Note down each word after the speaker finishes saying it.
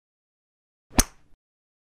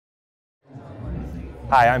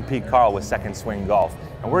Hi, I'm Pete Karle with Second Swing Golf,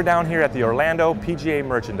 and we're down here at the Orlando PGA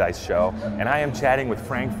Merchandise Show, and I am chatting with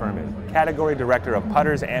Frank Firman, Category Director of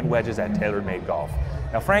Putters and Wedges at TaylorMade Golf.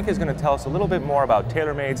 Now Frank is going to tell us a little bit more about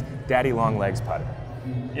TaylorMade's Daddy Long Legs putter.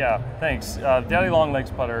 Yeah, thanks. Daddy Long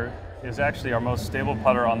Legs putter is actually our most stable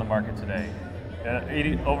putter on the market today.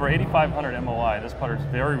 Over 8,500 MOI, this putter is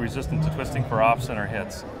very resistant to twisting for off-center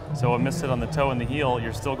hits. So a miss hit on the toe and the heel,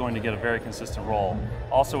 you're still going to get a very consistent roll.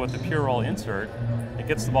 Also with the Pure Roll insert, it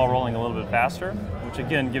gets the ball rolling a little bit faster, which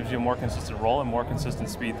again gives you a more consistent roll and more consistent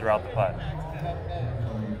speed throughout the putt.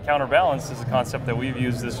 Counterbalance is a concept that we've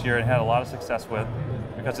used this year and had a lot of success with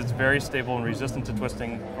because it's very stable and resistant to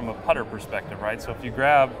twisting from a putter perspective, right? So if you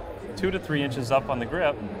grab 2 to 3 inches up on the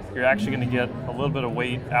grip, you're actually going to get a little bit of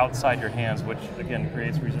weight outside your hands, which again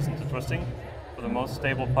creates resistance to twisting for the most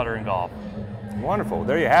stable putter in golf. Wonderful.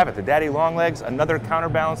 There you have it, the Daddy Long Legs, another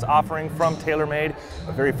counterbalance offering from TaylorMade,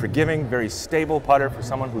 a very forgiving, very stable putter for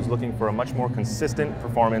someone who's looking for a much more consistent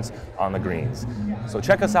performance on the greens. So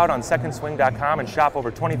check us out on secondswing.com and shop over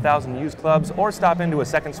 20,000 used clubs, or stop into a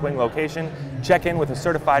Second Swing location, check in with a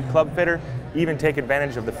certified club fitter, even take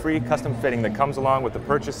advantage of the free custom fitting that comes along with the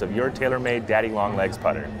purchase of your TaylorMade Daddy Long Legs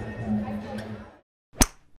putter.